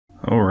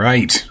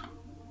Alright.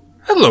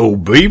 Hello,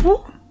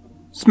 people.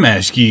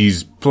 Smash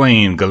Keys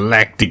playing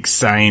Galactic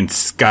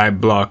Science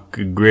Skyblock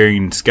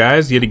Agrarian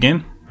Skies yet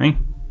again. Hey?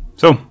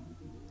 So,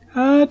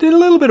 did a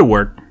little bit of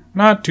work.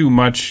 Not too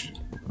much.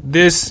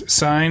 This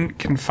sign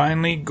can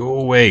finally go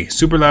away.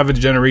 Super lava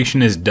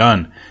generation is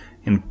done.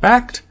 In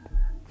fact,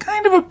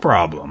 kind of a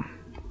problem.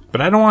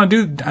 But I don't want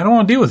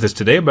to deal with this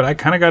today, but I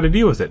kind of got to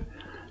deal with it.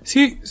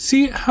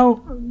 See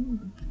how,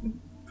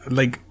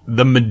 like,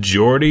 the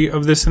majority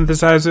of the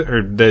synthesizer,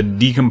 or the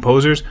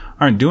decomposers,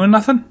 aren't doing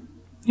nothing?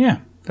 Yeah,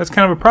 that's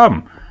kind of a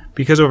problem.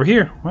 Because over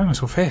here, why am I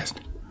so fast?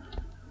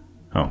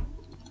 Oh.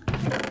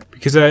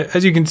 Because,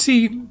 as you can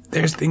see,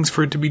 there's things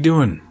for it to be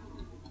doing.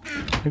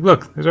 Like,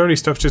 look, there's already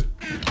stuff just,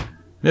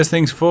 this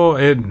thing's full,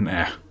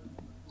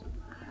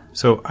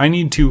 So, I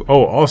need to,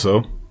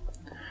 also,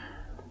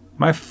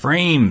 my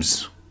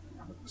frames,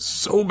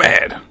 so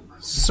bad.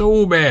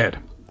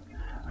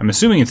 I'm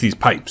assuming it's these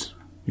pipes.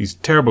 These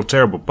terrible,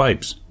 terrible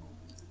pipes.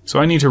 So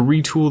I need to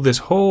retool this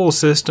whole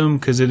system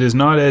because it is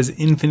not as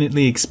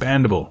infinitely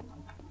expandable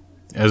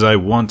as I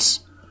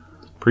once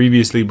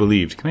previously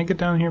believed. Can I get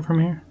down here from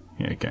here?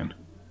 Yeah, I can.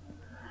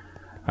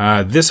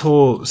 This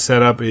whole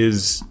setup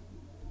is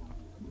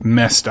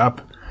messed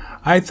up.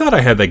 I thought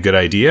I had that good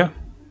idea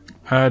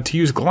to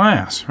use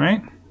glass,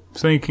 right?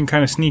 So you can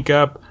kind of sneak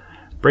up,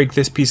 break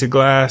this piece of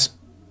glass,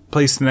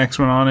 place the next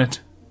one on it.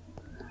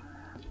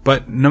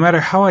 But no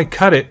matter how I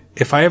cut it,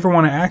 if I ever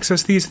want to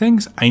access these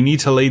things, I need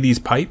to lay these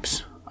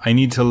pipes. I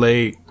need to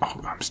lay... Oh,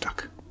 I'm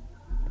stuck.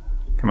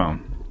 Come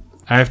on.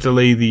 I have to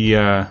lay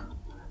the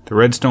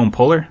redstone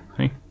puller.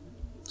 See?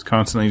 It's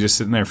constantly just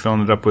sitting there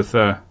filling it up with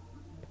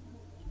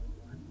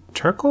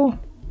charcoal?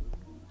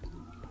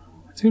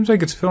 It seems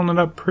like it's filling it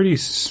up pretty...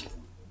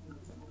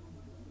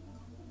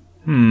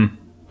 Oh,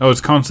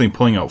 it's constantly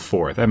pulling out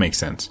 4. That makes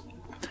sense.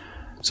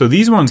 So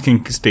these ones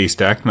can stay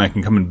stacked, and I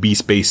can come in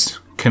B-space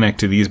connect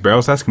to these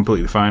barrels. That's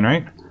completely fine,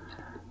 right?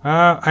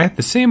 I had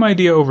the same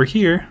idea over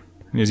here.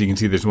 As you can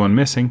see, there's one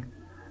missing.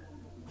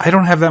 I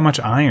don't have that much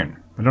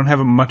iron. I don't have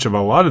much of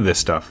a lot of this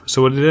stuff.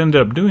 So what it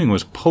ended up doing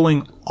was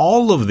pulling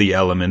all of the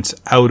elements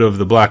out of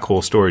the black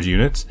hole storage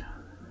units,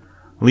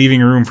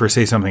 leaving room for,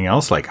 say, something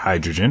else like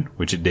hydrogen,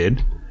 which it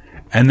did.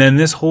 And then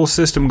this whole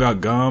system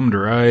got gummed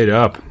right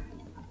up.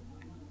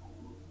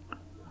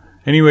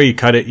 Anyway, you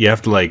cut it, you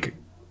have to, like,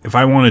 if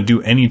I want to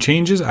do any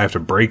changes, I have to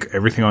break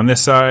everything on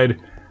this side.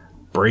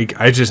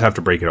 I just have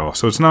to break it all.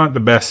 So it's not the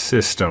best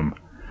system.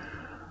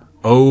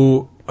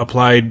 Oh,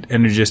 Applied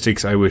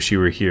Energistics, I wish you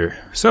were here.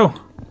 So,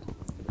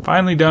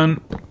 finally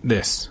done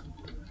this.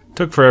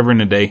 Took forever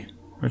and a day.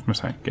 Where's my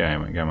sign?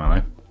 Yeah, I got my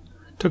life.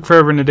 Took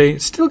forever and a day.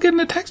 Still getting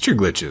the texture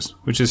glitches,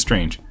 which is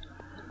strange.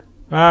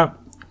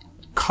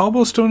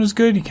 Cobblestone is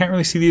good. You can't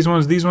really see these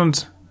ones. These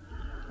ones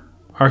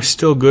are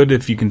still good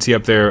if you can see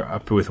up there,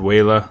 up with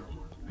Wayla.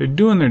 They're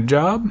doing their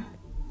job.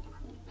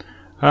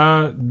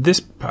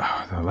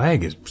 The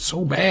lag is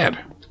so bad.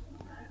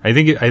 I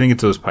think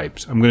it's those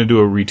pipes. I'm going to do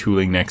a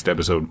retooling next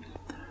episode.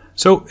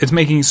 So, it's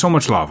making so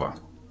much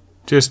lava.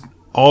 Just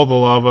all the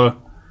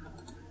lava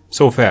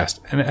so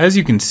fast. And as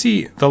you can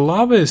see, the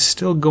lava is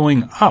still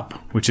going up,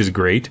 which is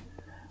great.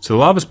 So the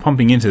lava is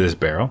pumping into this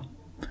barrel,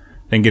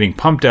 then getting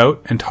pumped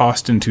out and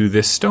tossed into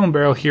this stone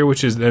barrel here,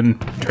 which is then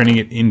turning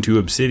it into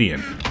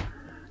obsidian.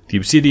 The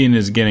obsidian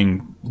is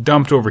getting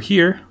dumped over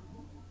here.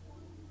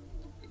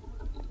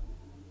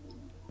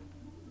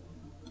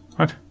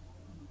 What?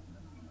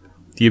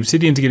 The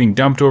obsidian's getting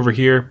dumped over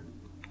here,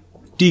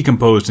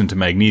 decomposed into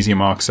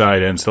magnesium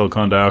oxide and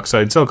silicon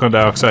dioxide. Silicon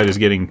dioxide is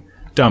getting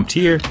dumped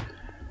here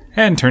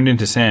and turned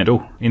into sand.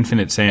 Oh,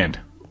 infinite sand.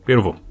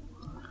 Beautiful.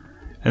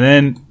 And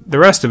then the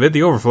rest of it,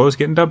 the overflow, is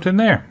getting dumped in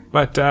there.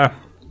 But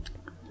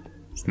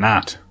it's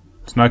not.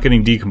 It's not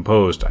getting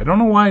decomposed. I don't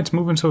know why it's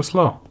moving so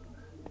slow.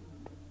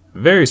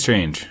 Very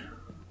strange.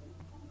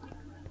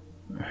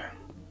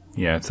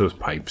 Yeah, it's those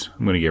pipes.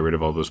 I'm going to get rid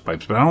of all those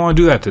pipes. But I don't want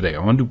to do that today. I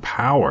want to do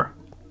power.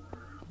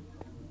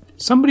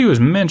 Somebody was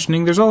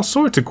mentioning there's all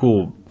sorts of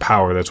cool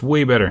power that's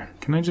way better.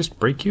 Can I just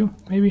break you,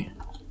 maybe?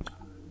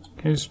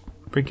 Can I just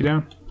break you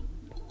down?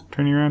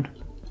 Turn you around?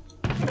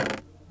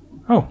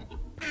 Oh.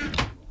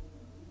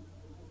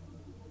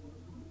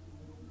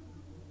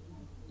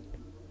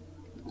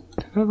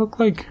 Did that look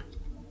like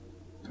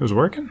it was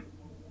working?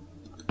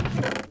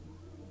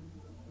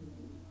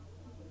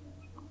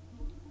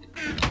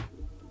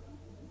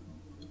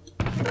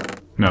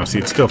 No, see,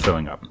 it's still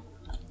filling up.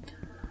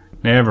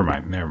 Never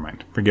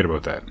mind. Forget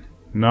about that.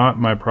 Not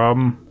my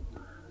problem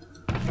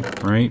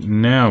right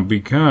now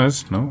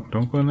because... No,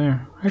 don't go in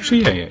there.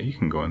 Actually, yeah, you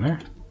can go in there.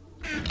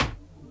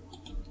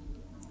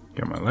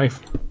 Get my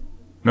life.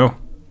 No.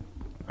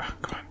 Oh,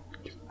 come on.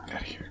 Get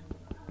out of here.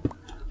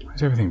 Why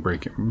is everything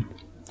breaking?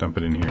 Dump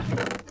it in here.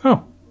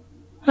 Oh,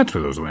 that's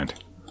where those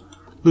went.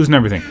 Losing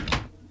everything.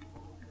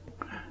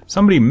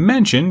 Somebody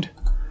mentioned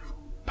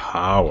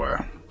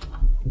power.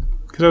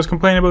 Because I was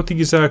complaining about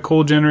these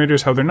coal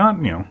generators, how they're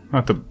not,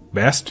 not the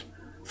best.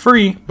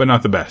 Free, but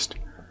not the best.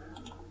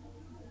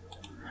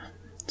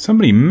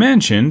 Somebody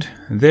mentioned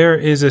there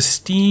is a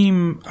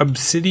steam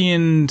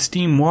obsidian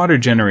steam water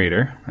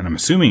generator, and I'm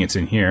assuming it's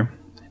in here.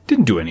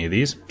 Didn't do any of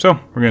these, so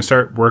we're going to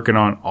start working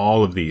on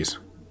all of these.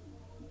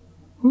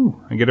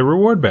 Ooh, I get a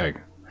reward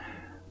bag.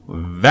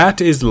 That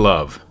is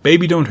love.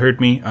 Baby, don't hurt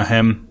me.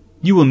 Ahem.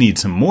 You will need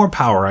some more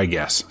power, I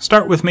guess.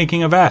 Start with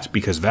making a vat,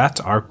 because vats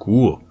are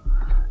cool.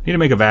 Need to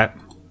make a vat.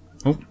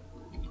 Oh,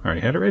 already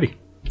had it ready.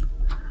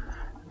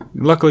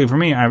 Luckily for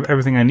me, I have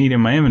everything I need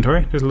in my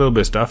inventory. Just a little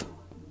bit of stuff.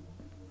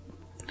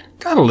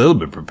 Got a little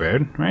bit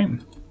prepared, right?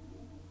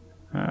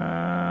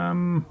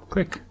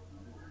 Click.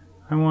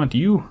 I want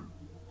you.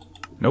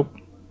 Nope.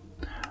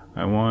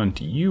 I want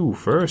you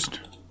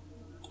first.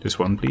 Just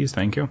one, please.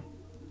 Thank you.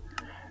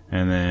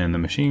 And then the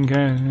machine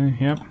guy.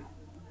 Yep.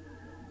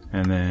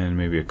 And then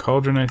maybe a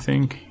cauldron, I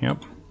think.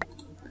 Yep.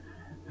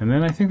 And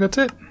then I think that's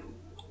it.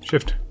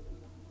 Shift.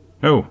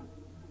 No.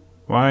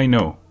 Why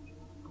no?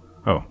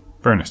 Oh,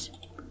 furnace.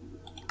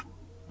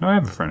 No, I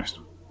have a furnace.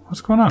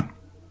 What's going on?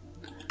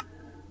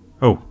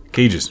 Oh,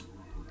 cages.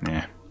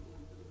 Yeah.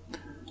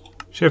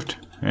 Shift.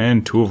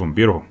 And 2 of them.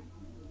 Beautiful.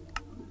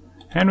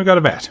 And we got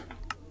a vat.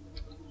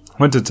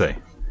 What's it say?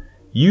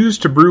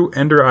 Used to brew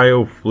Ender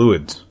IO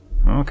fluids.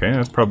 Okay,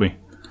 that's probably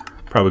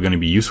going to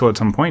be useful at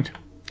some point.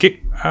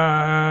 Okay.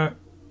 Oh,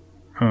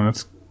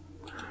 that's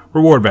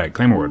reward bag.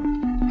 Claim reward.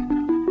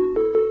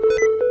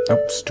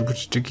 Oh, stupid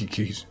sticky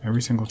keys.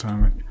 Every single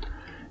time.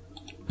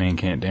 Man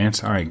can't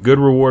dance. Alright, good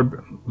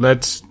reward.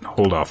 Let's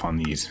hold off on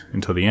these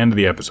until the end of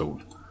the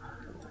episode.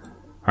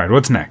 Alright,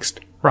 what's next?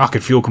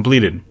 Rocket fuel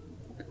completed.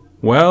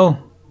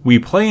 Well, we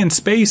play in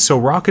space, so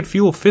rocket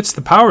fuel fits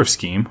the power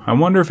scheme. I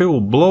wonder if it will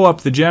blow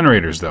up the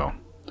generators, though.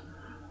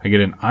 I get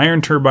an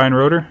iron turbine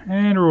rotor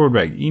and a reward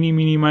bag. Eeny,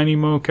 meeny, miny,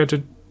 mo, catch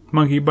a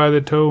monkey by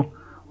the toe.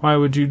 Why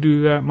would you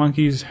do that?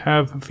 Monkeys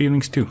have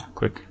feelings too.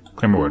 Click.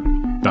 Claim reward.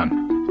 Done.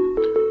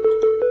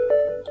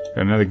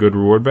 Got another good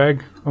reward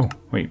bag. Oh,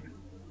 wait.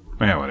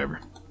 Yeah,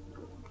 whatever.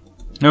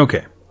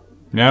 Okay.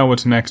 Now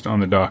what's next on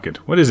the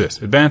docket? What is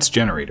this? Advanced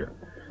generator.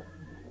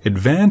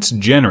 Advanced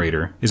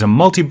generator is a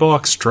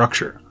multi-block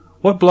structure.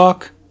 What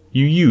block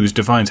you use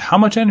defines how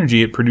much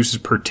energy it produces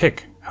per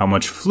tick, how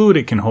much fluid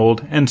it can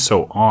hold, and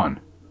so on.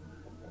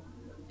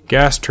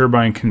 Gas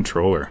turbine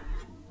controller.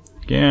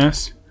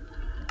 Gas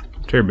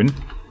turbine.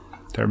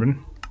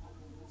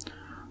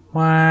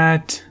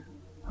 What?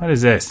 What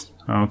is this?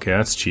 Okay,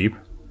 that's cheap.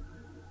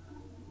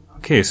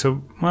 Okay,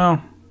 so,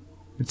 well,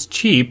 it's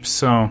cheap,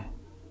 so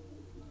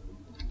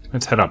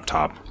let's head up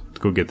top. Let's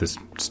go get this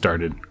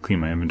started. Clean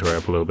my inventory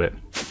up a little bit.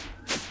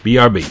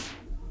 BRB.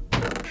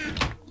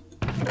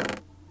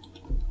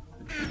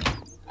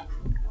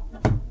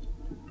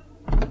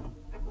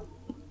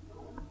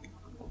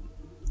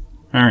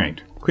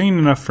 Alright, clean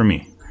enough for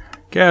me.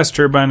 Gas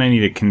turbine, I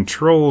need a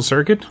control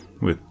circuit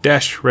with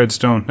dash,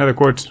 redstone, nether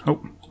quartz.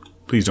 Oh,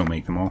 please don't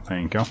make them all,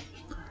 thank you.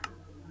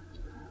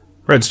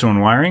 Redstone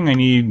wiring, I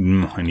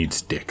need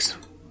sticks.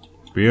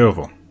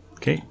 Beautiful.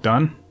 Okay,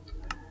 done.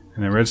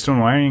 And then redstone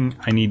wiring,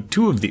 I need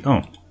 2 of the,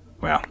 oh,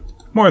 well,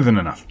 more than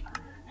enough.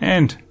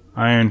 And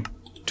iron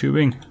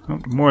tubing, oh,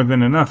 more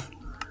than enough.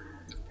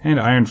 And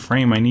iron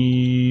frame, I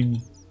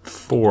need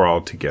 4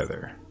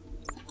 altogether.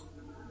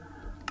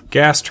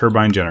 Gas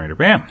turbine generator.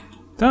 Bam!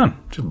 Done.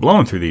 Just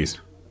blowing through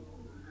these.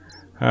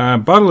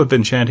 Bottle of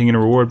enchanting in a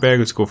reward bag.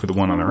 Let's go for the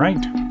one on the right.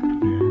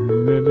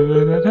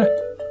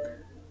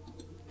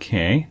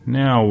 Okay,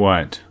 now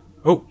what?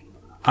 Oh,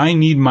 I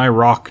need my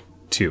rock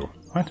too.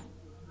 What?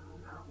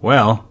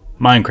 Well,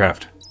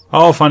 Minecraft.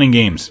 All fun and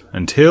games.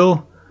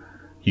 Until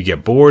you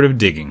get bored of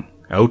digging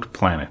out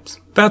planets.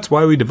 That's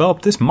why we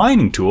developed this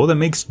mining tool that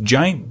makes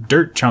giant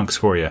dirt chunks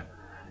for you.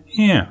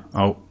 Yeah.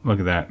 Oh, look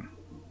at that.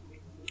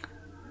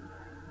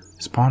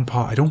 Spawn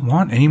paw. I don't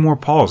want any more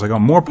paws. I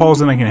got more paws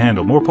than I can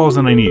handle. More paws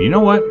than I need. You know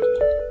what?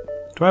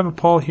 Do I have a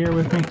paw here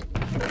with me?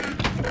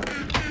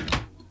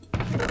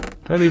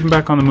 Did I leave him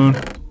back on the moon?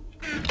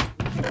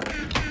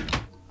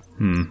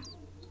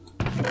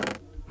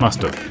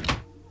 Must have.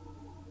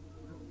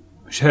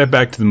 We should head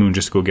back to the moon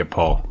just to go get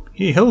Paul.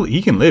 He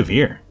can live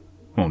here.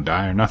 Won't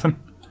die or nothing.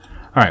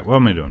 Alright, what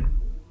am I doing?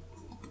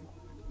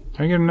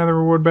 Can I get another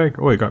reward bag?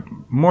 Oh, I got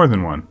more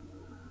than one.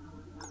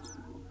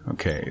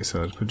 Okay,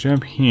 so let's put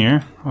jump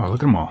here. Oh, look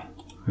at them all.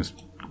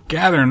 Just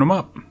gathering them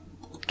up.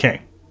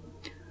 Okay.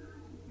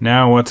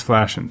 Now what's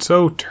flashing?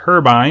 So,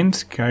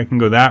 turbines. I can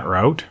go that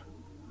route.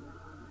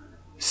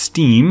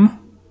 Steam.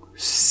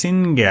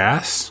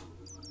 Syngas.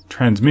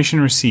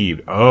 Transmission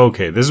received.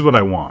 Okay, this is what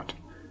I want.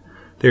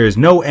 There is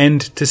no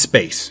end to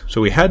space. So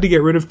we had to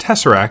get rid of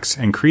tesseracts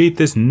and create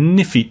this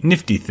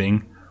nifty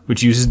thing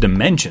which uses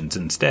dimensions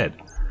instead.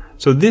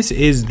 So this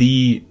is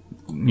the,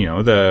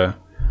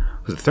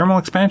 was it thermal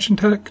expansion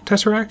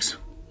tesseracts?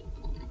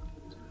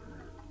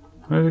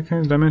 What are they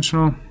kind of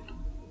dimensional?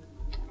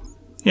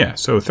 Yeah,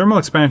 so thermal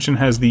expansion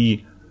has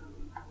the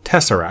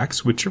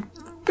tesseracts, which are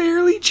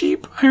fairly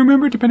cheap, I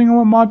remember, depending on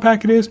what mod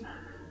pack it is.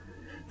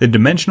 The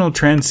dimensional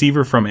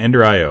transceiver from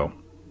Ender IO.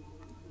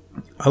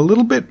 A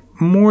little bit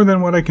more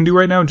than what I can do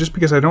right now, just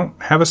because I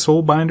don't have a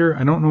soul binder.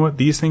 I don't know what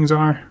these things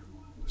are.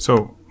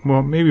 So,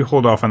 well, maybe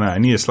hold off on that. I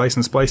need a slice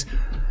and splice.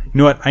 You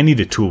know what? I need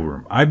a tool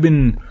room.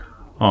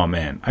 Oh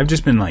man, I've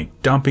just been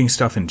like dumping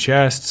stuff in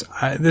chests.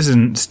 This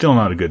is still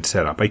not a good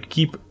setup. I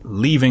keep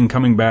leaving,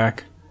 coming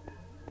back,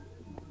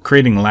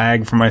 creating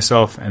lag for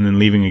myself, and then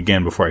leaving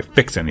again before I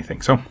fix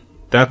anything. So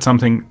that's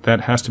something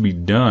that has to be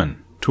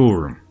done. Tool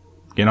room.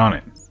 Get on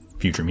it,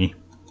 future me.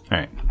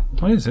 Alright,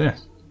 what is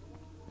this?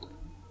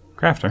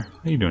 Crafter,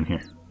 what are you doing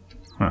here?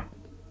 Huh.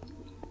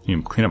 You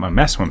can clean up my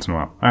mess once in a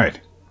while. Alright.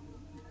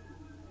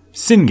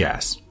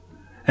 Syngas.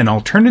 An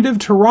alternative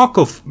to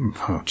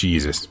oh,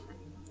 Jesus.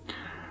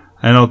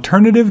 An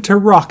alternative to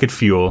rocket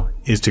fuel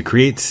is to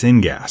create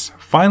syngas.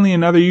 Finally,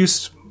 another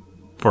use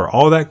for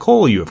all that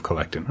coal you have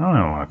collected. I don't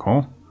have a lot of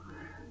coal.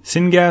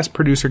 Syngas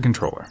producer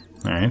controller.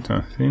 Alright,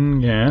 so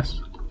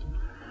syngas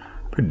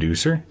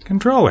producer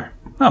controller.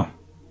 Oh,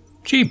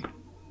 cheap.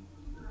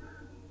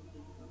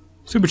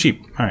 Super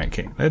cheap. Alright,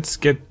 okay, let's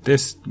get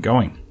this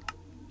going.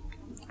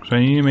 So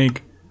I need to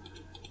make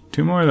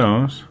 2 more of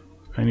those.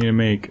 I need to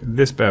make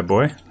this bad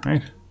boy,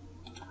 right?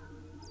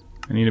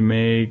 I need to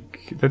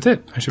make... That's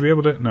it. I should be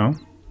able to... No.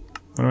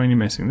 What do I need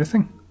missing? This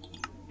thing?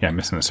 Yeah, I'm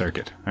missing a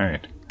circuit.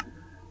 Alright.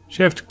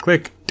 Shift,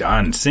 click,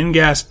 done.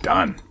 Syngas,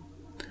 done.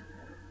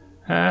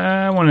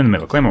 One in the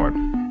middle. Claim award.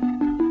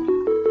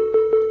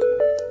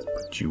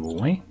 Put you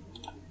away.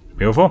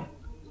 Beautiful.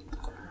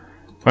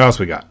 What else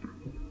we got?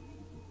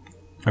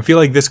 I feel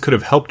like this could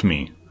have helped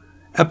me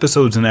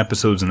episodes and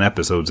episodes and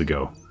episodes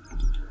ago.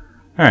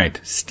 Alright,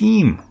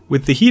 steam.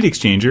 With the heat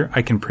exchanger,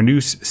 I can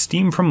produce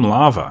steam from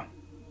lava.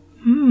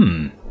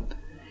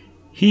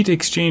 Heat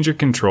exchanger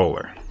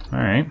controller.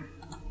 Alright.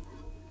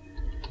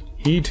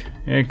 Heat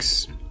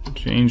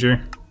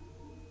exchanger.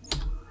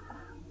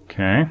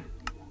 Okay.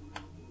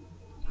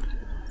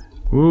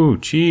 Ooh,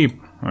 cheap.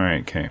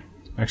 Alright, okay.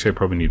 Actually, I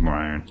probably need more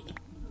iron.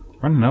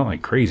 Running out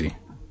like crazy.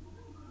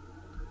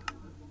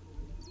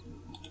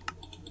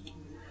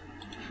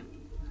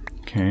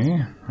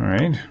 Okay,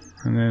 alright.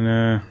 And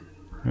then,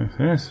 with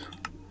this.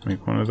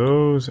 Make one of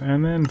those,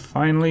 and then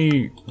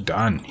finally,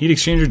 done. Heat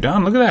exchanger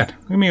done. Look at that.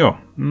 Look at me go.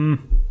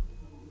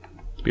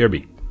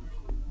 BRB.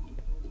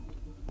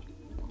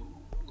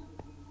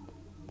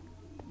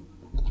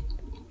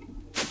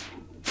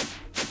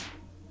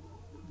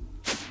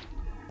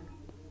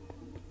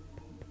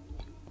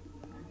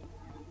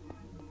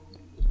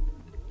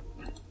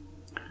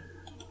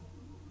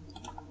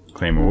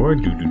 Claim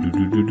award. Put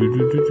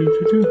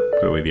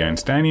away the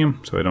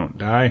Einsteinium so I don't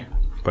die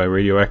by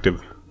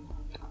radioactive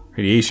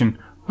radiation.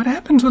 What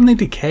happens when they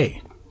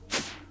decay?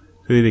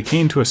 Do they decay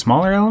into a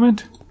smaller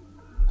element?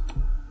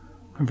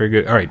 Not very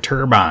good. Alright,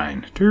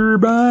 turbine.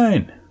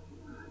 Turbine!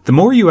 The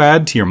more you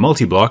add to your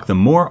multi-block, the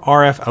more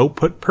RF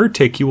output per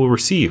tick you will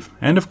receive.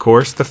 And of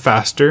course, the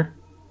faster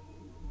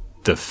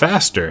the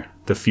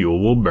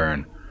fuel will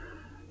burn.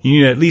 You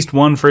need at least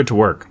one for it to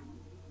work.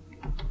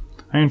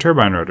 Iron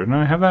turbine rotor.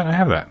 No, I have that? I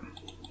have that. Do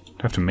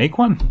I have to make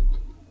one?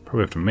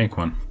 Probably have to make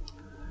one.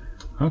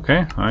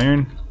 Okay,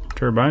 iron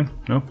turbine.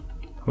 No.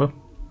 Hello?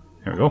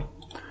 There we go.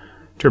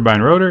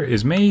 Turbine rotor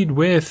is made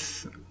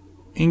with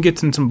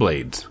ingots and some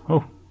blades.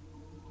 Oh.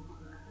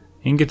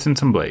 Ingots and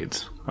some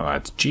blades. Oh,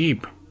 that's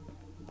cheap.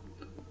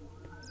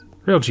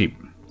 Real cheap.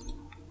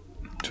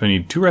 So I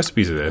need 2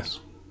 recipes of this.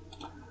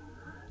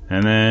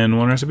 And then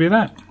 1 recipe of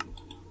that.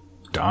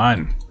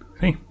 Done.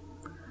 See?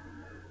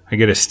 I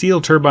get a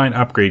steel turbine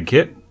upgrade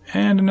kit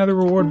and another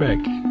reward bag.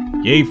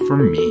 Yay for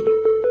me.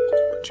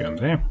 Put you in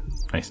there.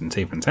 Nice and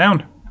safe and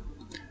sound.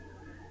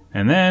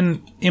 And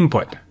then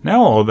input.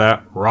 Now all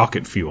that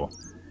rocket fuel.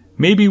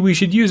 Maybe we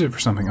should use it for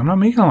something. I'm not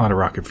making a lot of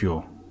rocket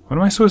fuel. What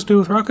am I supposed to do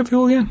with rocket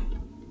fuel again?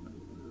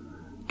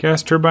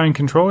 Gas turbine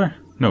controller?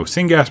 No,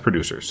 syngas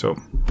producer. So,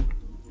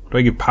 do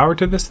I give power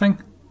to this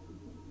thing?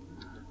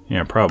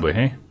 Yeah, probably,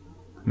 hey?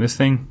 And this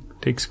thing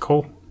takes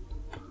coal?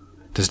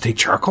 Does it take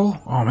charcoal?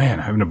 Oh man,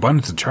 I have an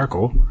abundance of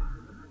charcoal.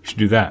 Should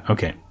do that.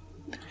 Okay.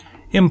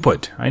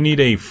 Input. I need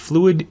a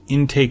fluid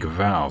intake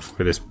valve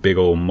for this big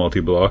old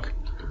multi-block.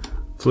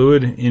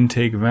 Fluid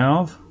intake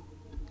valve.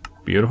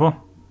 Beautiful.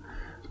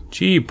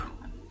 Cheap.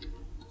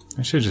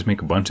 I should just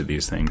make a bunch of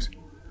these things.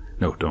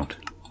 No, don't.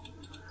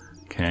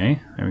 Okay,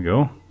 there we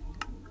go.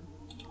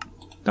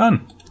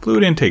 Done.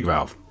 Fluid intake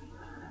valve.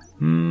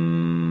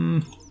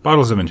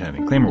 Bottles of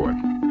enchanting. Claim reward.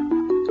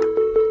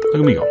 Look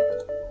at me go.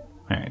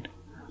 Alright.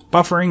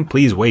 Buffering,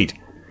 please wait.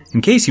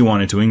 In case you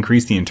wanted to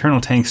increase the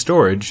internal tank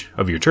storage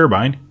of your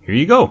turbine, here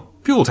you go.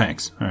 Fuel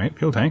tanks. Alright,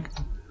 fuel tank.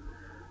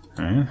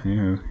 Alright,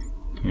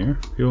 here,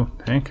 fuel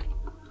tank.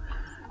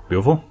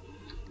 Beautiful.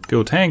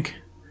 Fuel tank.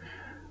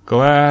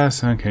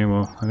 Glass. Okay,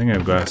 well, I think I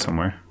have glass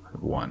somewhere. I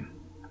have 1.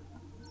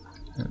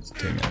 Let's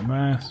take out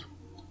glass.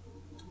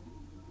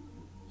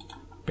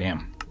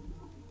 Bam.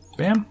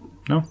 Bam?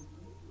 No?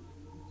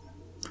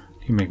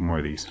 You can make more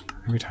of these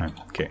every time.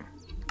 Okay.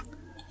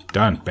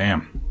 Done.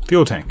 Bam.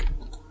 Fuel tank.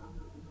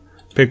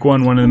 Pick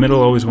one in the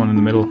middle, always one in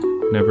the middle.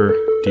 Never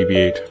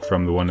deviate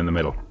from the one in the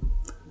middle.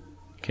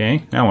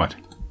 Okay, now what?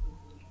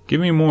 Give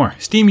me more.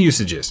 Steam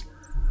usages.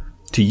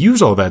 to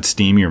use all that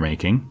steam you're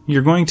making,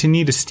 you're going to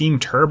need a steam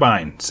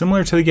turbine,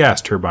 similar to the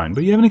gas turbine.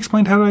 But you haven't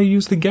explained how to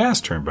use the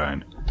gas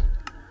turbine.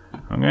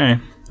 Okay,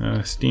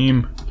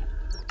 steam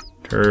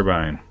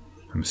turbine.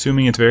 I'm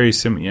assuming it's very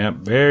similar. Yep,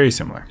 very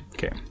similar.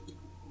 Okay.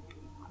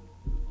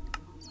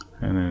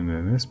 And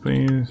then this,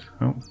 please.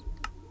 Oh.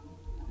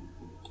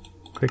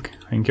 Click.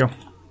 Thank you.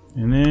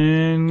 And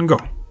then go.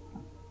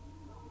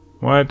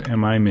 What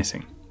am I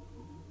missing?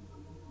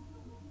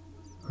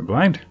 We're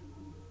blind?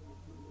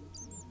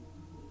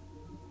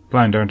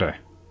 Blind, aren't I?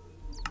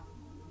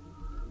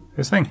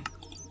 This thing.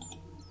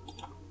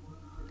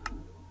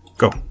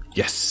 Go.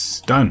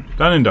 Yes. Done.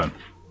 Done and done.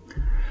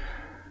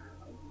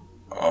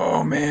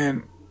 Oh,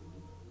 man.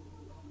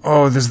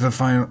 Oh, this is the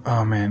final...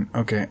 Oh, man.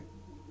 Okay.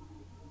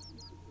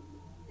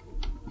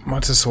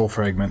 What's a soul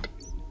fragment?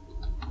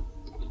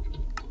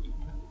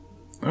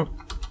 Oh.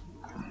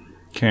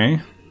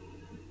 Okay.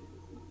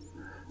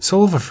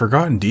 Soul of a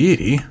forgotten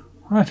deity?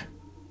 What?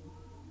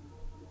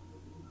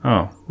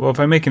 Oh. Well, if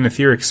I make an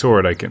etheric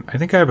sword, I can... I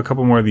think I have a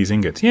couple more of these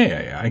ingots.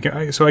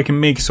 Yeah. So I can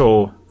make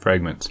soul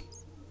fragments.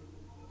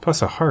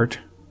 Plus a heart.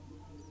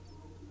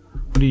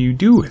 What do you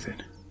do with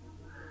it?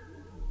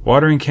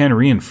 Watering can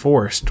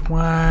reinforced.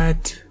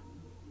 What?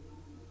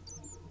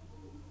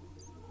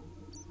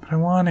 But I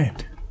want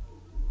it.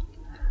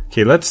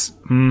 Okay, let's...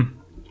 let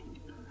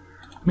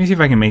me see if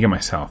I can make it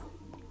myself.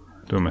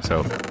 Do it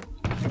myself.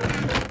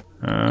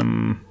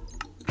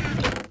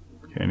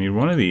 Okay, I need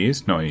one of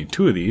these. No, I need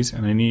two of these.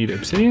 And I need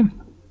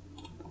obsidian.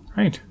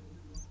 Right.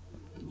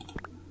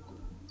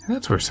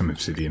 That's where some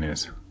obsidian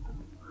is.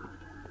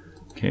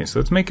 Okay, so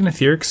let's make an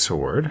etheric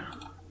sword.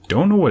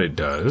 Don't know what it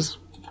does.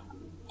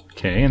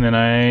 Okay, and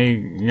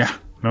then yeah,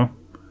 no.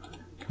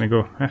 Can I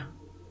go?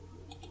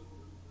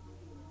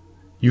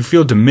 You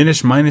feel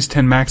diminished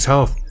 -10 max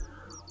health.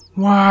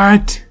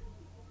 What?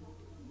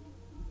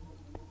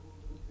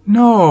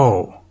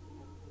 No.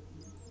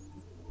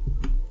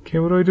 Okay,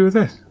 what do I do with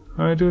this?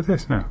 What do I do with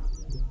this now?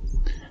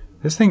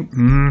 This thing,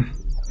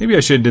 maybe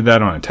I should have did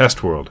that on a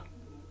test world.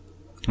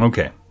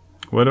 Okay.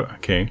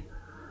 Okay.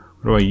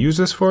 What do I use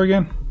this for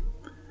again?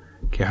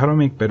 Okay, how do I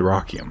make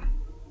bedrockium?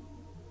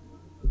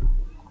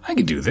 I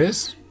could do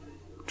this.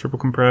 Triple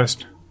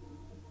compressed.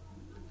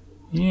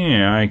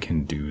 Yeah, I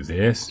can do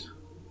this.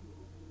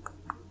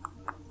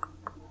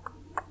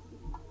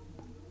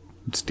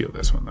 Let's steal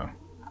this one, though.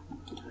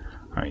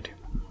 Alright.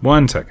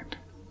 1 second.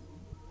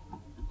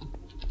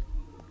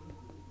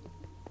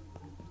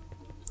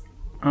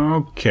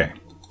 Okay.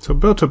 So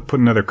built to put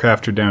another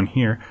crafter down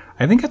here.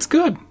 I think that's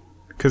good.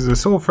 Because the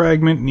soul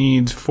fragment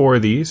needs 4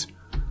 of these.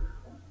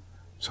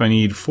 So I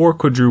need 4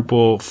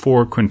 quadruple,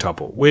 4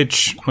 quintuple.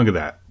 Which, look at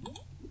that.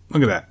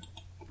 Look at that.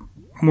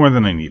 More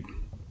than I need.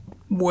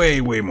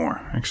 Way, way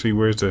more. Actually,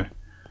 where's the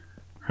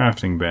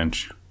crafting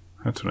bench?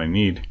 That's what I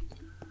need.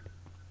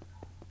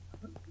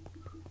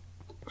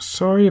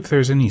 Sorry if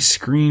there's any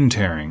screen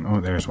tearing. Oh,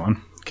 there's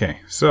one. Okay,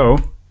 so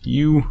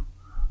you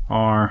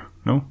are...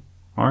 No?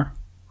 Are?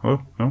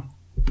 Oh, no.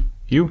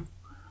 You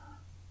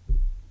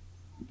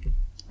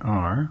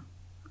are...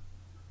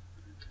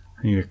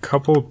 I need a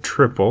couple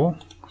triple.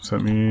 So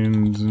that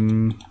means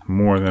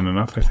more than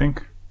enough, I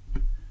think.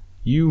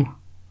 You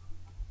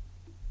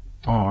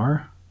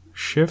are...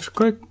 Shift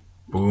click.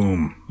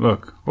 Boom.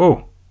 Look.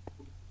 Oh.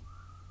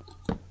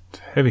 It's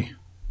heavy.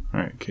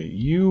 Alright, okay.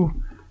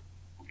 You...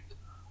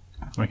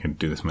 I can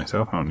do this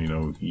myself. I don't need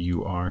no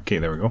you are. Okay,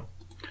 there we go.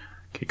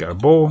 Okay, got a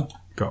bowl.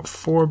 Got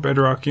 4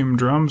 bedrockium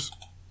drums.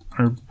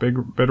 Or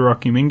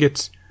bedrockium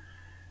ingots.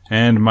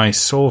 And my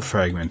soul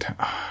fragment.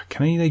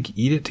 Can I, like,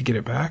 eat it to get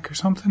it back or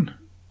something?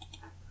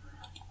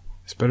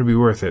 This better be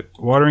worth it.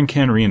 Watering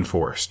can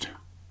reinforced.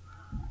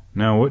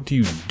 Now, what do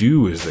you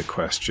do is the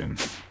question.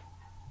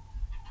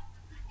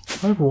 Do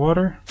I have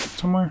water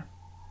somewhere?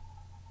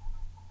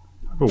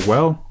 I have a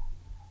well?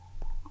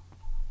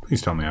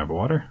 Please tell me I have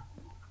water.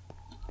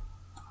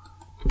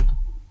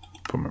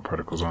 Put my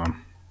particles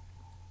on.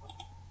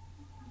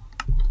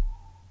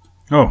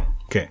 Oh,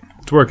 okay.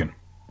 It's working.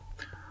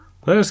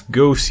 Let us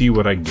go see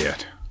what I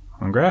get.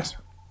 On grass?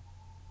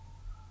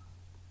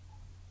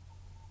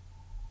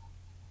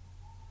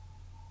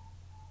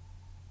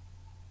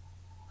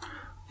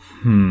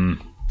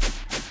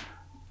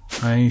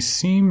 I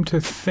seem to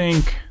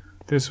think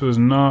this was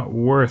not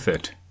worth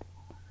it.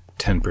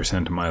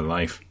 10% of my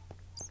life.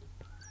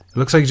 It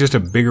looks like just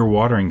a bigger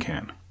watering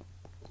can.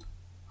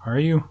 Are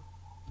you?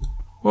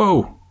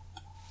 Whoa!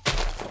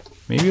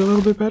 Maybe a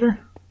little bit better?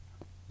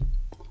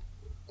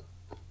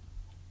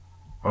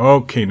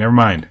 Okay, never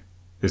mind.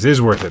 This is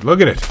worth it.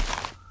 Look at it!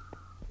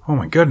 Oh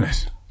my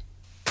goodness.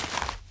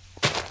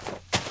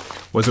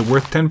 Was it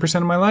worth 10%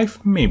 of my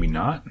life? Maybe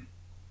not.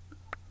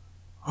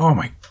 Oh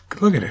my...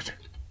 Look at it.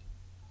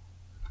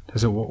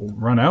 Does it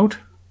run out?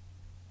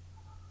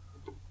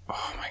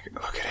 Oh my...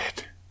 Look at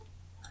it.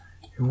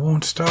 It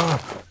won't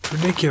stop. It's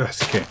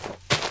ridiculous. Okay.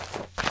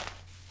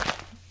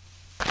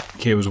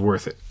 Okay, it was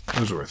worth it. It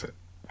was worth it.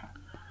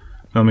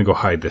 Now let me go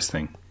hide this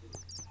thing.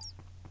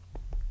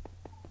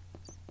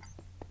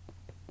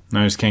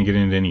 Now I just can't get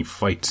into any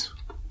fights.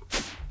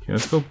 Okay,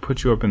 let's go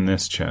put you up in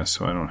this chest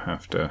so I don't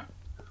have to...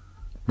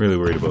 Really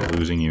worried about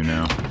losing you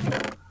now.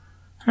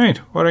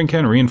 Alright, watering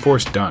can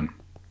reinforced done.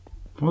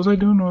 What was I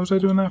doing? What was I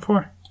doing that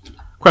for?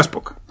 Quest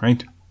book,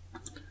 right?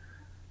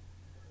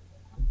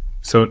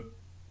 So,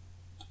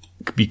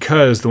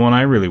 because the one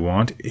I really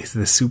want is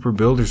the Super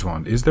Builder's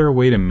Wand. Is there a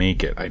way to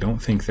make it? I don't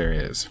think there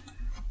is.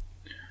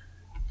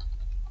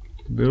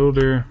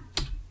 Builder.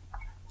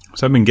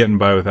 So I've been getting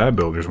by with that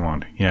Builder's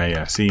Wand.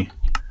 Yeah, see?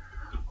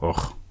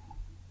 Ugh.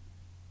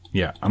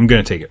 Yeah, I'm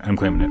gonna take it. I'm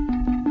claiming it.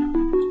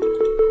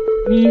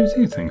 What do you use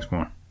these things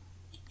for?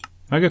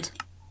 Nuggets?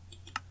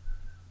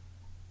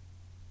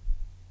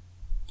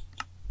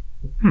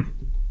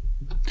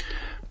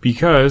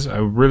 Because I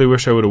really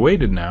wish I would have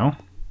waited now.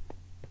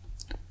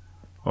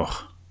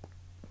 Ugh.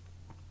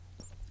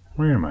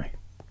 Where am I?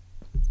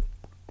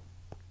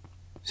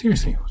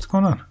 Seriously, what's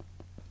going on?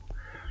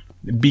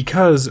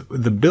 Because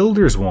the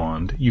Builder's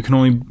Wand, you can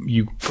only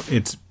you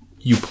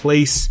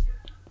place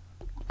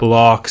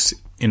blocks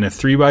in a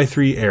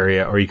 3x3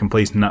 area, or you can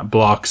place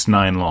blocks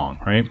 9 long,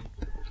 right?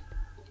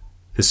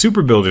 The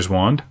Super Builder's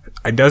Wand,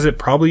 it does it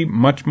probably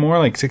much more,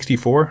 like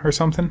 64 or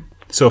something.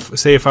 So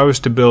say if I was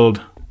to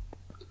build,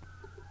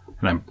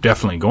 and I'm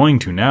definitely going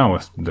to now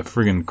with the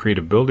friggin'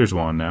 Creative Builder's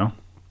Wand now.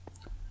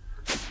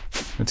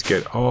 Let's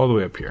get all the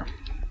way up here.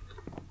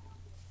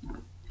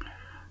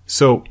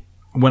 So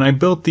when I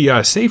built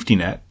the safety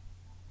net,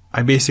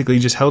 I basically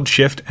just held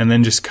shift and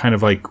then just kind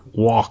of like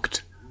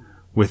walked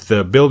with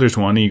the Builder's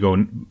Wand.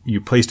 And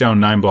you place down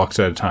 9 blocks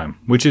at a time,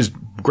 which is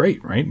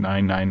great, right?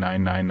 9, 9,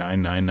 9, 9,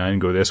 9, 9, 9,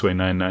 go this way,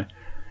 9, 9.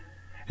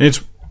 And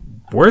it's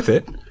worth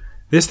it.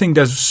 This thing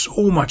does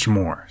so much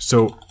more.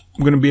 So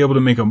I'm going to be able to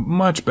make a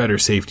much better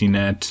safety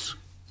net.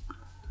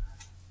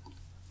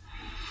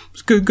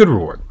 It's good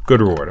reward.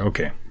 Good reward.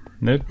 Okay.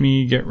 Let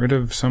me get rid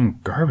of some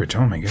garbage.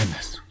 Oh my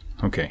goodness.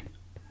 Okay.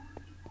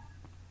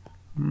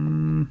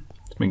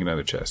 Let's make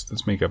another chest.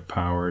 Let's make a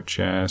power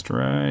chest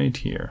right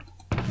here.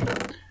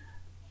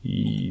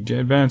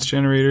 Advanced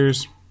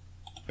generators.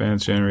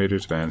 Advanced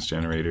generators. Advanced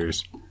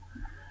generators.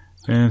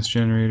 Advanced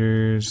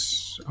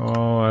generators.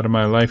 All out of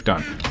my life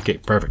done. Okay,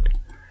 perfect.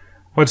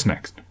 What's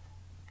next?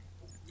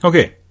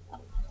 Okay.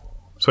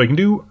 So I can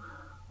do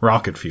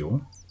rocket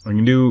fuel. I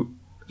can do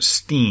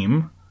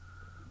steam.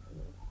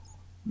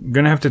 I'm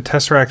going to have to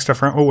tesseract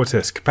stuff around. Oh, what's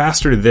this?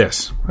 Capacitor to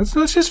this.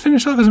 Let's just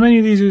finish off as many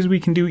of these as we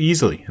can do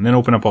easily. And then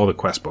open up all the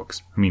quest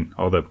books. I mean,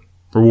 all the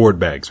reward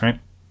bags, right?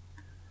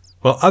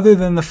 Well, other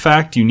than the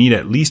fact you need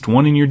at least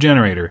one in your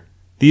generator,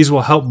 these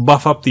will help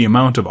buff up the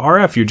amount of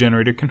RF your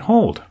generator can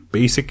hold.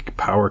 Basic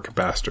power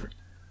capacitor.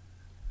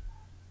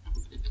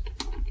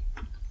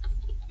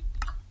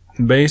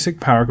 Basic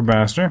power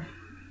capacitor.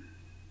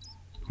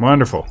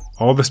 Wonderful.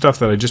 All the stuff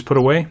that I just put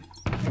away,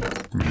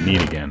 we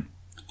need again.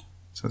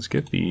 So let's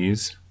get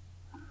these.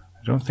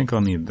 I don't think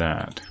I'll need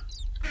that.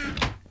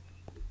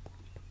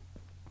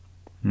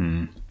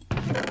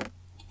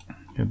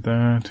 Get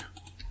that.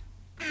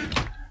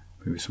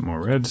 Maybe some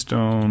more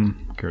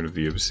redstone. Get rid of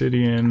the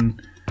obsidian.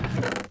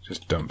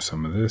 Just dump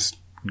some of this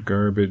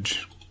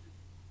garbage.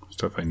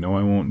 Stuff I know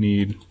I won't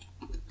need.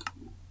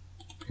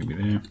 Maybe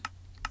there.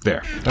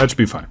 There. That should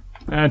be fine.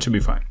 That should be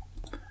fine.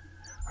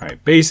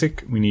 Alright,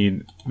 basic. We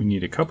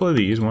need a couple of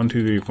these. 1,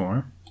 2, 3,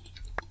 4.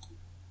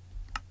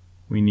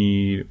 We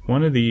need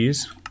one of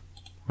these.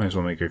 Might as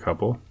well make a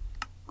couple.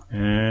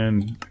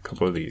 And a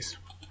couple of these.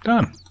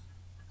 Done.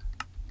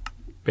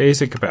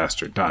 Basic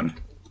capacitor. Done.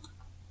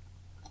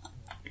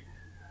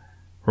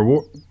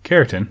 Reward.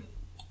 Keratin.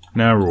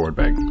 Now reward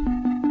bag.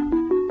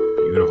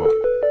 Beautiful.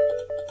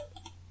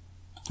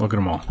 Look at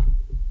them all.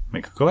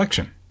 Make a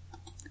collection.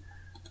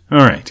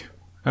 Alright.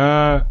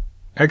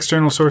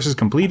 External sources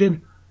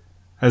completed.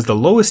 As the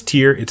lowest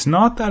tier, it's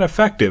not that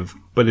effective,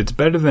 but it's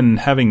better than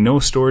having no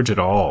storage at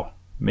all.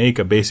 Make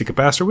a basic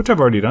capacitor, which I've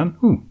already done.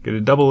 Ooh, get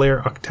a double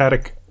layer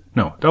capacitor.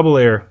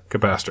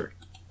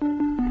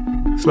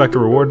 Select a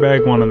reward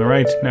bag, one on the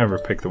right. Never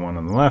pick the one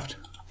on the left.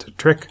 It's a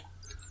trick.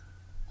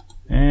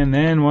 And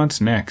then what's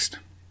next?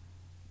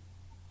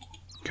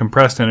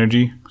 Compressed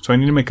energy. So I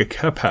need to make a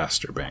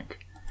capacitor bank.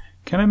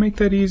 Can I make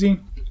that easy?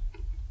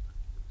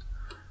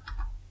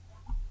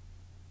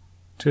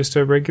 Just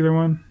a regular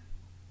one?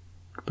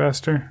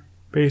 Capacitor.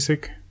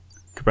 Basic.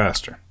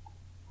 Capacitor.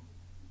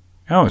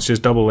 Oh, it's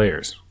just double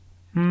layers.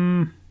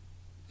 Yeah,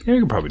 we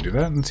can probably do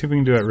that. Let's see if we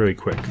can do that really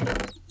quick. Do you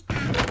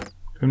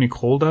have any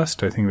coal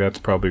dust? I think that's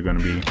probably going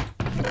to be...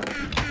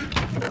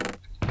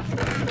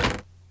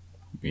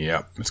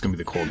 Yeah, it's going to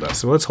be the coal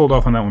dust. So let's hold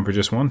off on that one for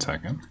just 1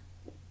 second.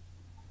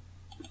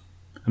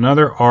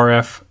 Another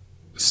RF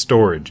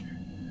storage.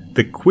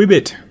 The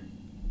Qubit.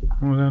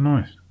 What was that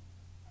noise?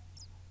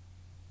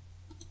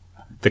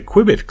 The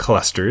Qubit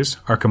clusters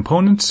are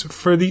components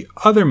for the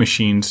other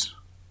machines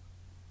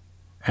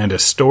and a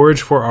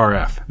storage for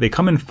RF. They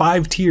come in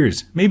 5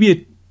 tiers. Maybe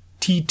a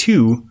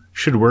T2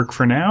 should work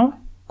for now.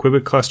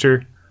 Qubit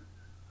cluster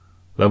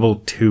level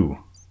 2.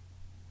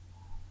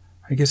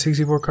 I get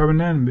 64 carbon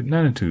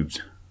nanotubes.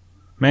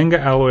 Manga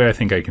alloy I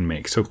think I can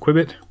make. So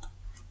Qubit.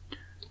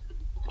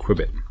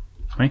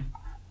 Right?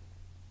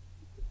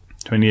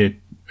 Do I need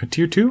a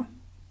tier 2?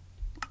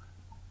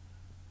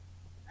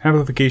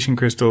 Amplification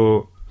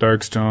crystal,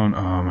 darkstone.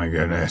 Oh my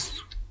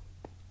goodness.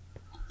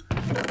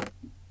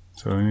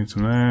 So I need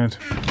some of that.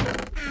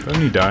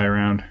 Doesn't he die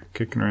around?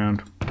 Kicking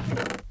around.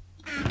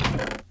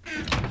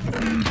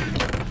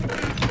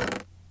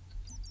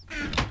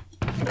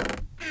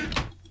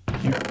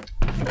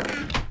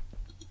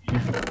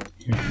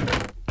 Here.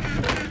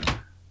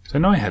 So I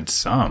know I had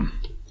some.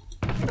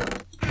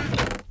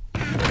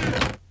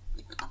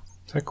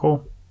 Is that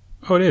cool?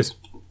 Oh, it is.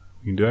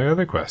 We can do that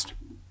other quest.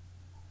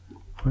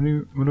 What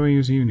do I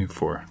use Uni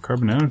for?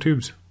 Carbon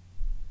nanotubes?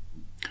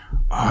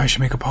 Oh, I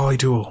should make a poly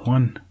tool.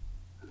 One.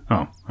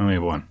 Oh, I only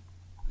have one.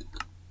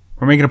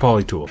 We're making a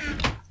poly tool.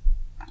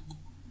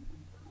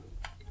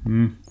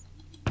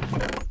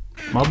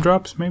 Mob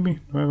drops, maybe?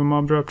 Do I have a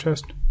mob drop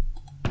chest?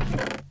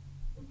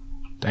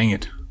 Dang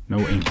it. No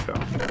ink, though.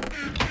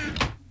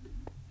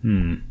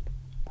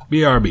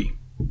 BRB.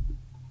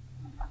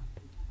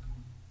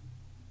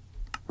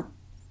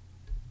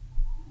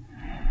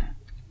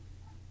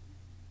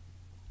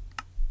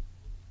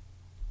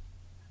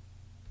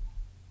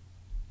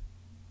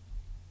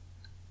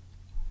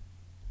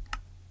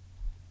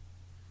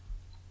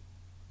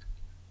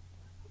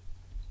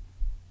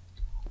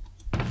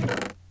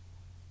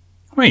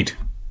 Wait,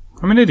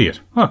 I'm an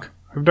idiot. Look,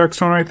 I have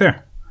darkstone right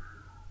there.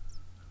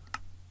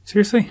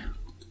 Seriously?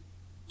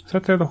 Was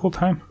that there the whole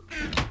time?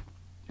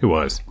 It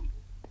was.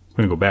 I'm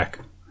gonna go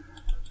back.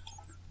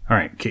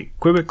 Alright, okay,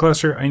 Quibbit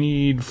cluster. I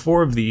need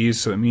 4 of these,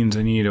 so that means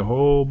I need a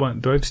whole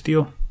bunch. Do I have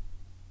steel?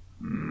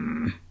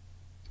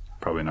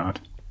 Probably not.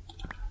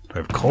 Do I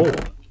have coal?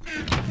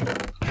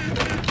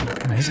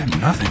 Man, I just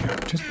have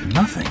nothing. Just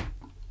nothing.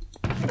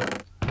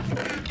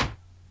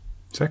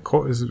 Is that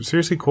coal? Is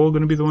seriously coal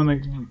gonna be the one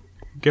that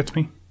gets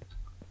me?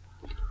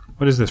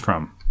 What is this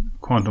from?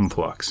 Quantum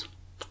flux.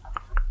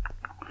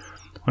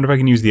 Wonder if I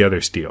can use the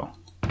other steel.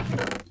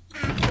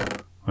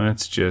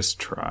 Let's just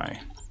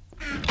try.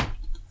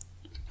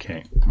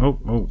 Okay.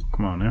 Oh,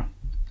 come on now.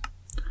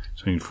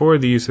 So I need 4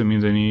 of these, so that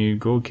means I need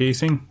gold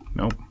casing.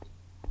 Nope.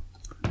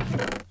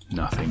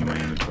 Nothing in my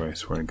inventory, I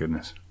swear to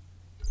goodness.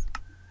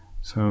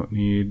 So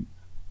need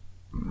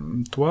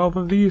 12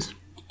 of these.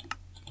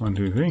 1,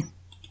 2, 3.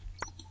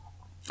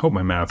 Hope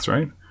my math's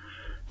right.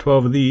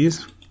 12 of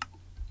these.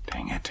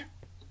 Dang it.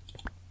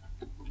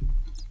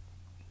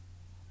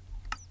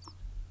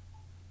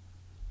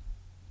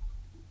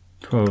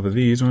 Twelve of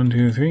these. 1,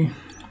 2, 3.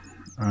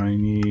 I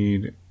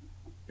need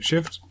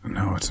shift.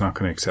 No, it's not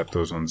going to accept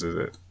those ones, is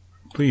it?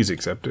 Please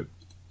accept it.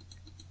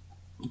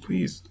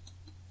 Please.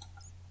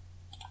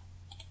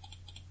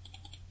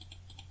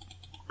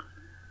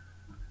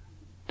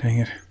 Dang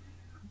it.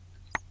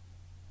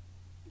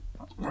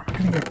 Where am I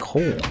going to get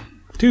coal?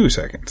 2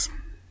 seconds.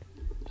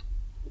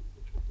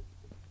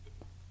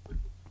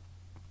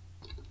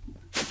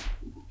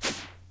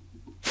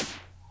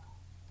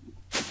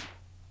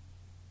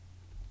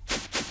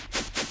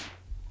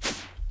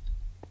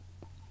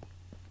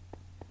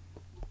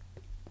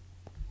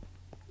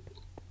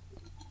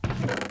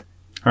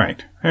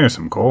 Alright, there's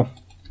some coal.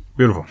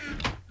 Beautiful.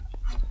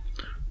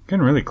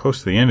 Getting really close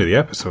to the end of the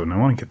episode, and I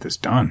want to get this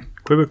done.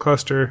 Quibbit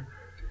cluster,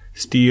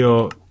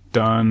 steel,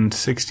 done.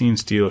 16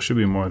 steel, should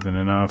be more than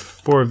enough.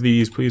 4 of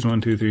these, please.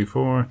 1, 2, 3,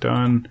 4,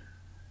 done.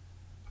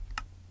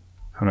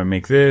 How do I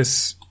make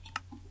this?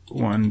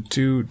 1,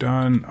 2,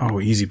 done.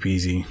 Oh, easy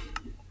peasy.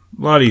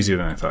 A lot easier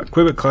than I thought.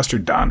 Quibbit cluster,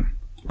 done.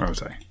 Where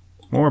was I?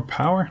 More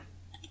power?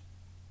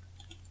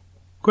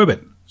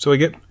 Quibbit. So I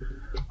get...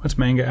 What's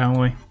manga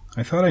alloy?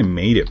 I thought I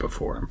made it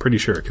before. I'm pretty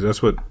sure, because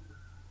that's what...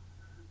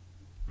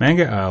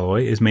 Manga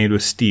alloy is made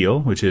with steel,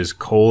 which is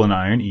coal and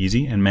iron,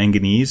 easy, and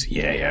manganese.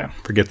 Yeah,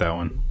 forget that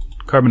one.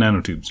 Carbon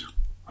nanotubes.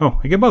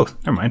 Oh, I get both.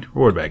 Never mind.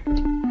 Reward bag.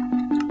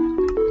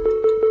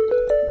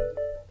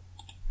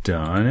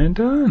 Done and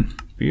done.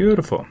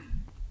 Beautiful.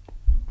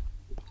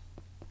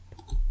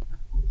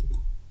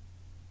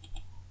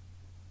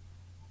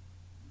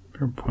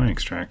 Pure point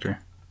extractor.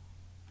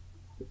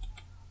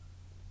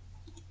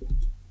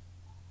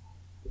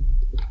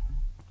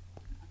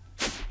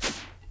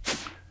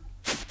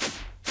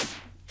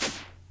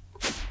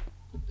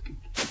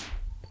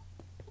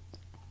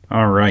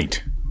 All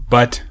right,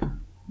 but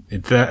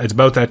it's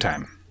about that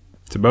time.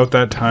 It's about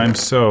that time,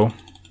 so I'm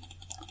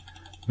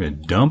gonna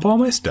dump all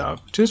my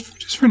stuff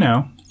just for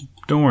now.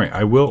 Don't worry,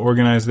 I will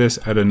organize this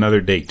at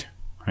another date,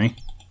 right?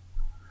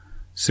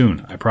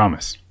 Soon, I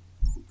promise.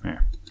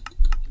 There.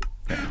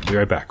 Yeah, I'll be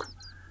right back.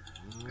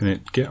 Gonna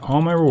get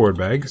all my reward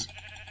bags.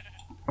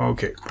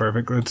 Okay,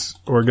 perfect. Let's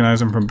organize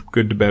them from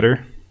good to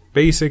better.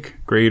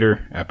 Basic,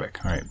 greater,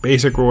 epic. All right,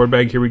 basic reward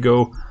bag. Here we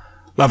go.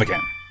 Lava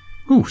can.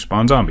 Ooh,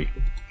 spawn zombie.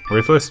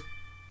 Worthless.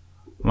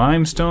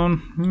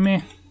 Limestone,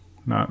 meh.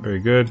 Not very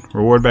good.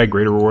 Reward bag,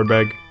 greater reward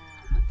bag.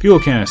 Fuel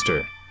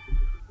canister.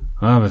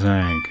 Lava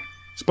tank.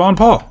 Spawn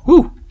Paul.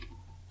 Woo!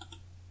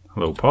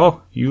 Hello,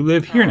 Paul. You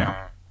live here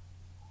now.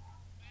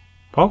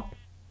 Paul?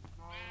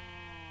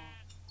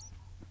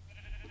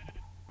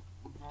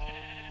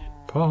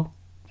 Paul?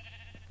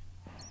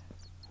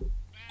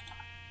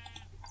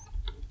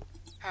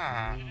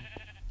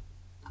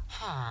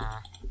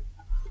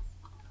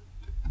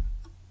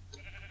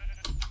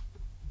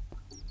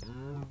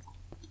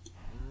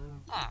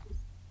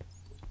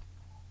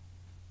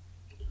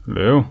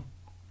 Hello?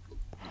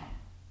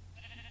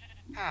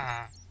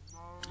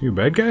 You a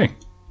bad guy?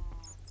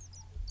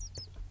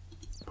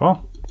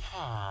 Paul?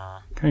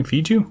 Can I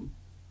feed you?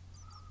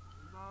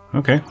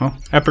 Okay, well,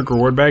 epic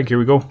reward bag, here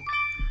we go.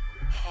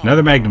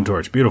 Another magnum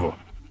torch, beautiful.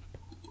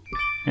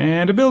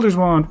 And a builder's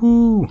wand,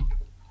 woo!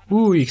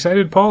 Woo, you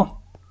excited,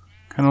 Paul?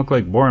 Kinda look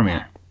like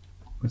Boromir.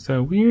 What's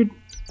that weird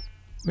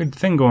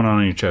thing going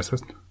on your chest?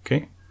 That's,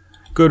 okay.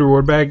 Good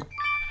reward bag.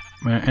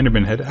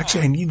 Enderman head.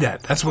 Actually, I need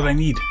that. That's what I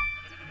need.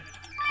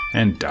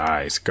 And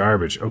dies.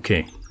 Garbage.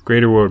 Okay.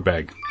 Great reward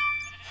bag.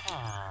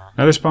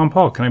 Another spawn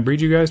Paul. Can I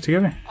breed you guys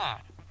together?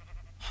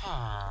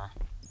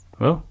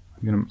 Well,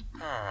 I'm gonna...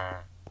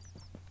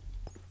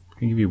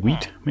 Can I give you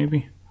wheat,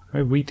 maybe? I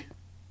have wheat.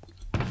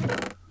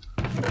 I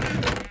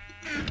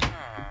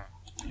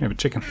have a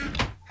chicken.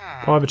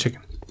 Paul, I have a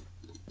chicken.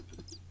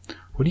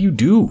 What do you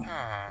do?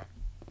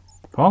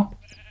 Paul?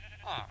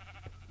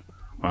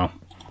 Well.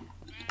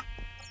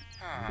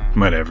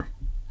 Whatever.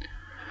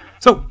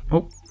 So,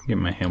 oh, get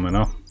my helmet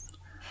off.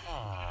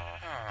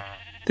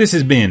 This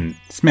has been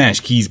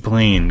Smash Keys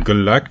playing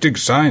Galactic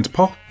Science.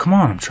 Paul, come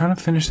on, I'm trying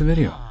to finish the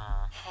video.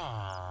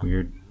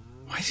 Weird.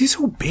 Why is he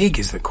so big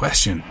is the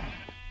question.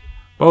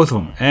 Both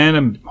of them. And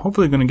I'm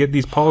hopefully going to get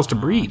these Pauls to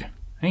breed.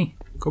 Hey,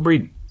 go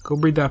breed. Go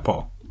breed that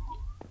Paul.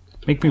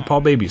 Make me Paul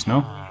babies,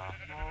 no?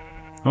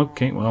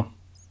 Okay, well.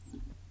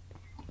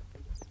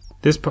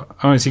 This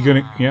oh, is he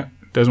gonna... Yeah,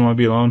 doesn't want to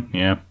be alone.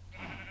 Yeah.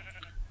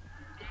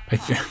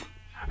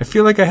 I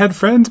feel like I had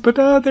friends, but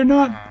they're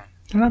not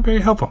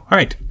very helpful.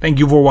 Alright, thank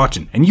you for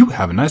watching, and you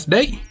have a nice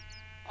day.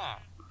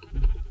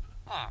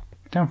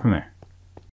 Get down from there.